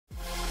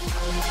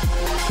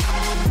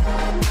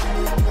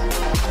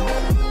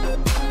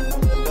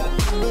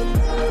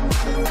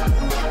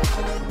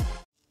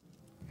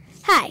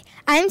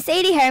I'm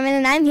Sadie Herman,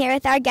 and I'm here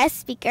with our guest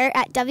speaker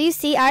at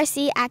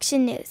WCRC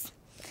Action News.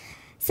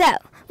 So,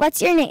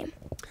 what's your name?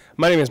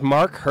 My name is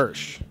Marc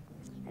Hirsh.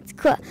 That's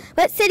cool.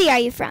 What city are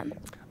you from?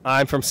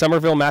 I'm from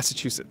Somerville,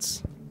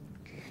 Massachusetts.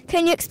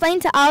 Can you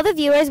explain to all the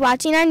viewers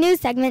watching our news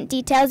segment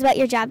details about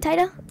your job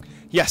title?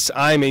 Yes,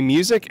 I'm a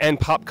music and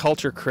pop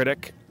culture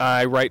critic.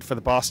 I write for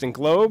the Boston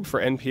Globe,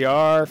 for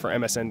NPR, for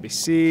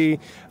MSNBC,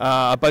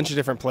 a bunch of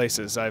different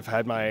places. I've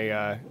had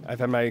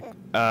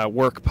my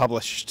work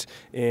published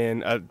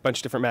in a bunch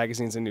of different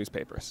magazines and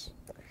newspapers.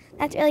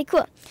 That's really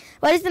cool.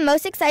 What is the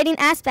most exciting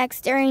aspects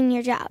during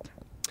your job?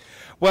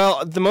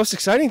 Well, the most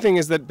exciting thing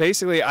is that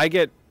basically I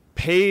get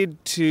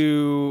paid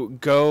to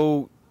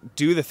go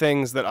do the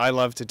things that I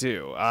love to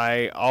do.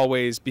 I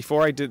always,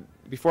 before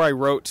I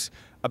wrote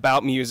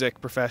about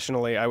music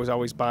professionally, I was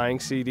always buying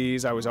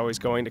CDs, I was always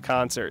going to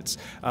concerts,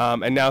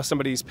 and now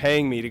somebody's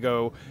paying me to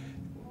go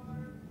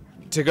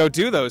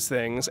do those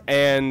things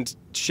and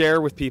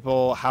share with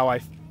people how I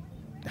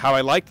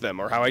liked them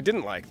or how I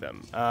didn't like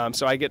them.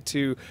 So I get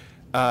to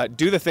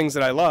do the things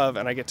that I love,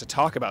 and I get to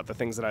talk about the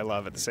things that I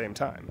love at the same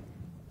time.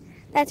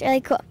 That's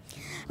really cool.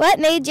 What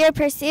made you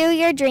pursue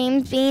your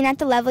dreams being at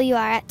the level you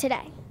are at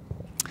today?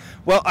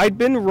 Well, I'd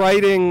been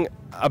writing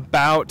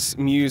about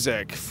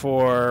music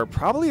for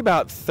probably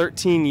about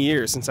 13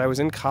 years. Since I was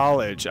in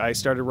college, I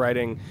started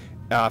writing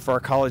for our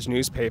college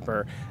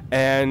newspaper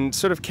and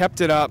sort of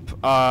kept it up,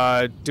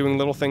 doing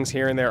little things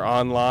here and there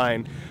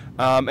online.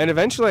 And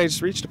eventually I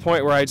just reached a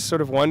point where I just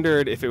sort of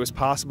wondered if it was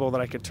possible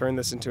that I could turn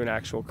this into an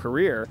actual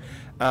career.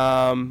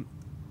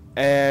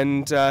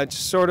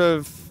 Just sort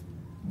of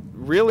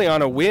really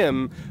on a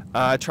whim,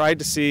 tried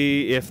to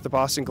see if the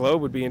Boston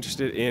Globe would be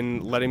interested in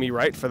letting me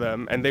write for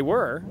them, and they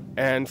were.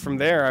 And from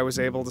there, I was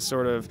able to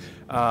sort of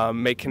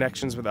make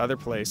connections with other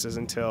places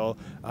until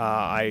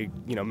I,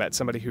 met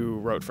somebody who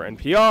wrote for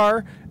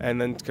NPR, and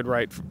then could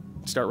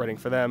start writing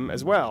for them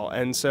as well.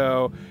 And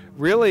so,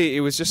 really, it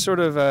was just sort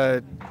of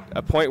a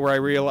point where I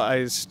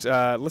realized,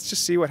 let's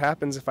just see what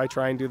happens if I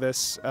try and do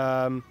this,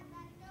 like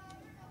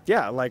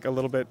a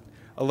little bit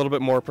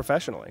more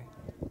professionally.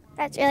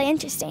 That's really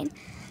interesting.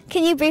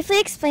 Can you briefly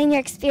explain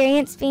your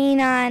experience being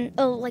on,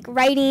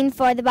 writing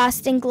for the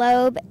Boston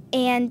Globe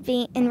and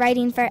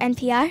writing for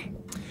NPR?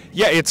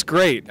 Yeah, it's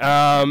great.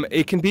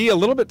 It can be a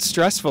little bit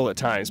stressful at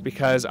times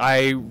because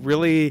I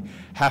really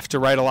have to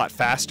write a lot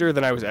faster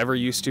than I was ever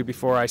used to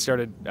before I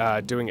started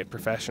doing it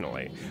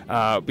professionally.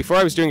 Before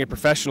I was doing it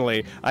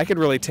professionally, I could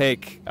really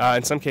take,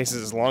 in some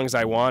cases, as long as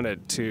I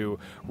wanted to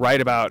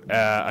write about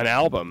an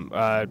album,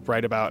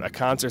 write about a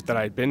concert that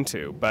I'd been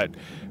to. But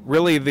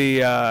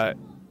really,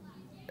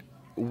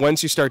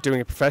 once you start doing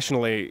it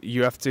professionally,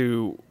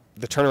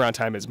 the turnaround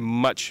time is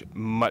much,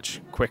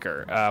 much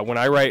quicker. When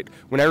I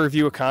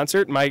review a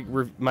concert,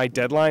 my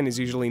deadline is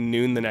usually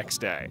noon the next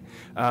day.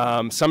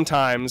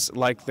 Sometimes,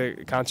 like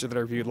the concert that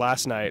I reviewed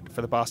last night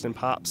for the Boston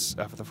Pops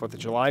for the 4th of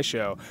July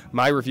show,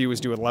 my review was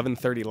due at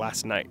 11:30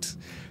 last night.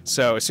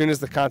 So as soon as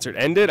the concert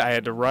ended, I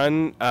had to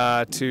run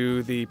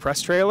to the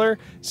press trailer,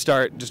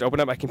 just open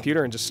up my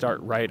computer and just start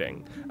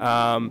writing.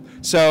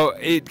 So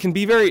it can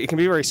be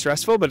very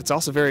stressful, but it's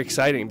also very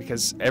exciting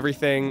because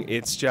everything,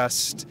 it's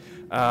just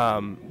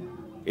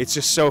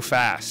so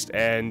fast,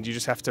 and you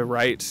just have to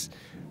write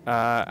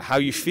how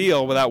you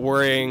feel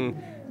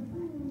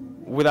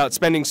without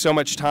spending so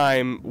much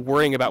time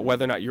worrying about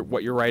whether or not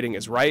what you're writing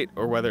is right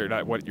or whether or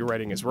not what you're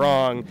writing is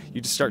wrong.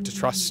 You just start to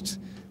trust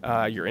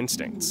your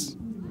instincts.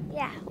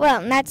 Yeah,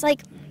 well, and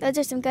those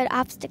are some good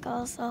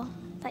obstacles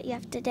that you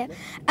have to do.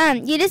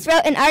 You just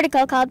wrote an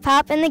article called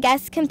 "Pop and the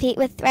Guests Compete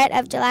with Threat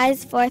of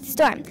July's 4th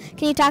Storm."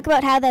 Can you talk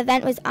about how the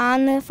event was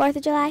on the 4th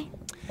of July?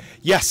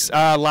 Yes,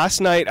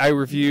 last night I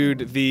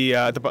reviewed the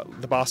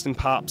Boston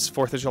Pops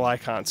 4th of July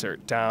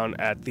concert down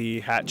at the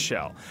Hat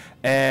Shell,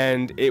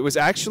 and this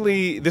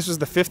was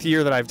the 5th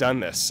year that I've done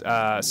this.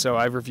 So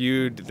I've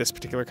reviewed this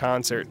particular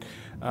concert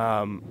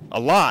a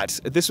lot.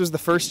 This was the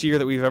first year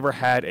that we've ever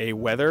had a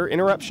weather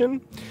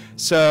interruption,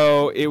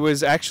 so it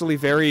was actually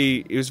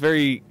very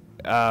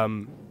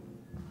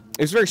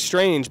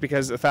strange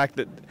because of the fact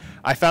that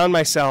I found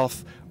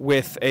myself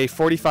with a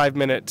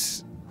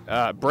 45-minute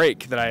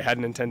break that I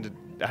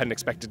hadn't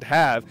expected to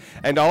have,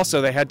 and also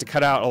they had to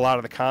cut out a lot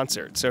of the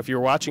concert. So if you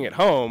were watching at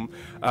home,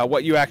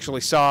 what you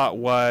actually saw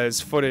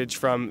was footage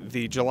from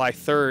the July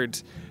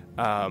 3rd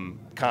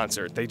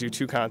concert. They do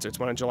two concerts,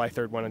 one on July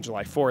 3rd, one on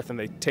July 4th, and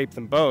they tape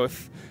them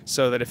both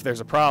so that if there's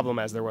a problem,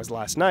 as there was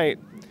last night,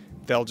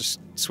 they'll just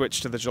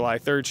switch to the July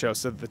 3rd show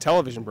so that the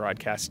television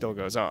broadcast still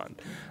goes on.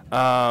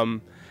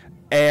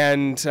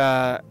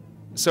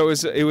 So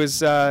it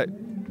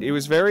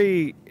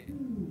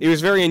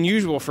was very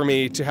unusual for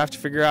me to have to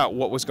figure out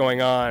what was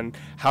going on,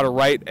 how to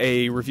write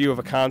a review of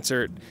a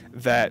concert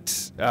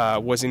that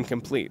was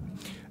incomplete.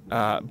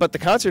 But the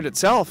concert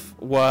itself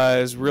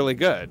was really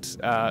good.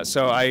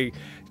 So I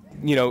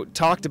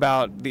talked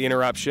about the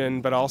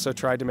interruption, but also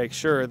tried to make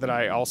sure that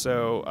I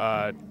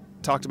also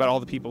talked about all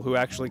the people who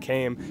actually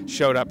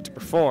showed up to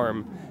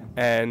perform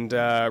and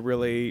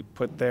really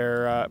put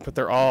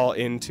their all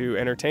into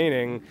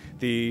entertaining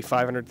the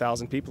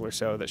 500,000 people or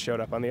so that showed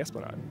up on the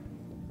Esplanade.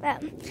 Well,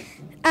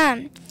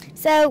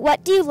 so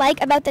what do you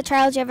like about the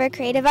Charles River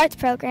Creative Arts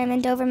Program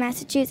in Dover,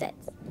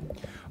 Massachusetts?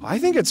 I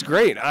think it's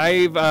great.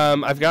 I've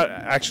got,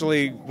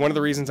 actually, one of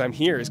the reasons I'm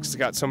here is because I've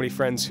got so many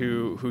friends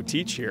who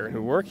teach here and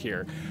who work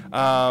here.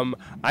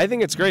 I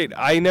think it's great.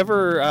 I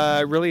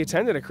never really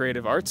attended a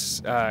creative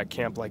arts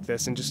camp like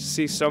this, and just to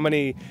see so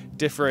many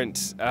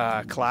different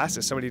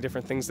classes, so many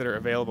different things that are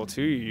available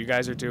to you. You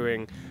guys are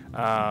doing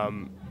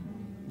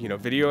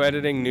video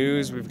editing,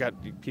 news. We've got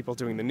people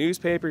doing the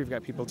newspaper. You've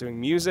got people doing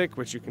music,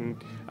 which you can,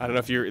 I don't know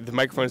if the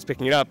microphone is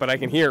picking it up, but I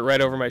can hear it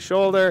right over my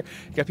shoulder.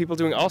 You've got people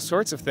doing all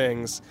sorts of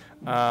things.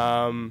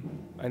 I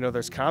know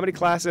there's comedy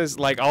classes,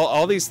 like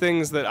all these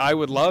things that I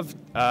would have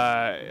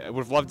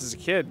loved as a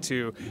kid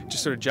to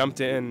just sort of jumped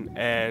in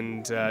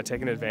and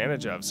taken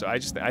advantage of. So I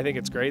think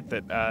it's great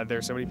that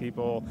there's so many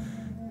people,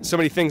 so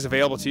many things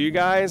available to you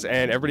guys,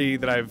 and everybody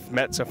that I've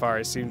met so far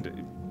has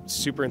seemed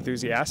super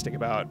enthusiastic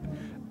about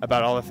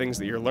all the things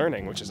that you're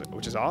learning, which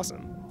is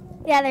awesome.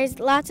 Yeah, there's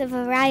lots of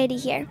variety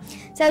here.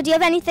 So do you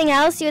have anything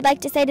else you would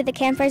like to say to the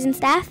campers and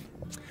staff?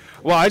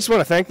 Well, I just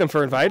want to thank them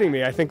for inviting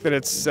me. I think that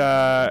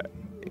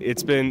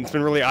it's been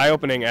really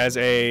eye-opening as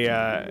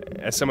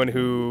someone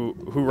who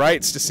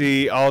writes, to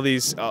see all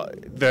these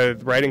the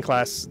writing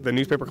class, the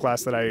newspaper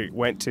class that I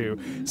went to,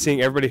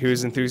 seeing everybody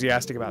who's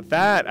enthusiastic about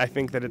that. I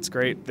think that it's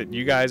great that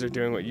you guys are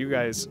doing what you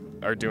guys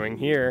are doing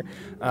here,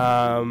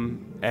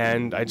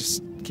 and I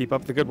just keep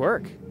up the good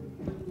work.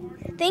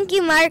 Thank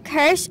you, Marc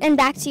Hirsh, and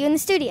back to you in the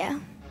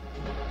studio.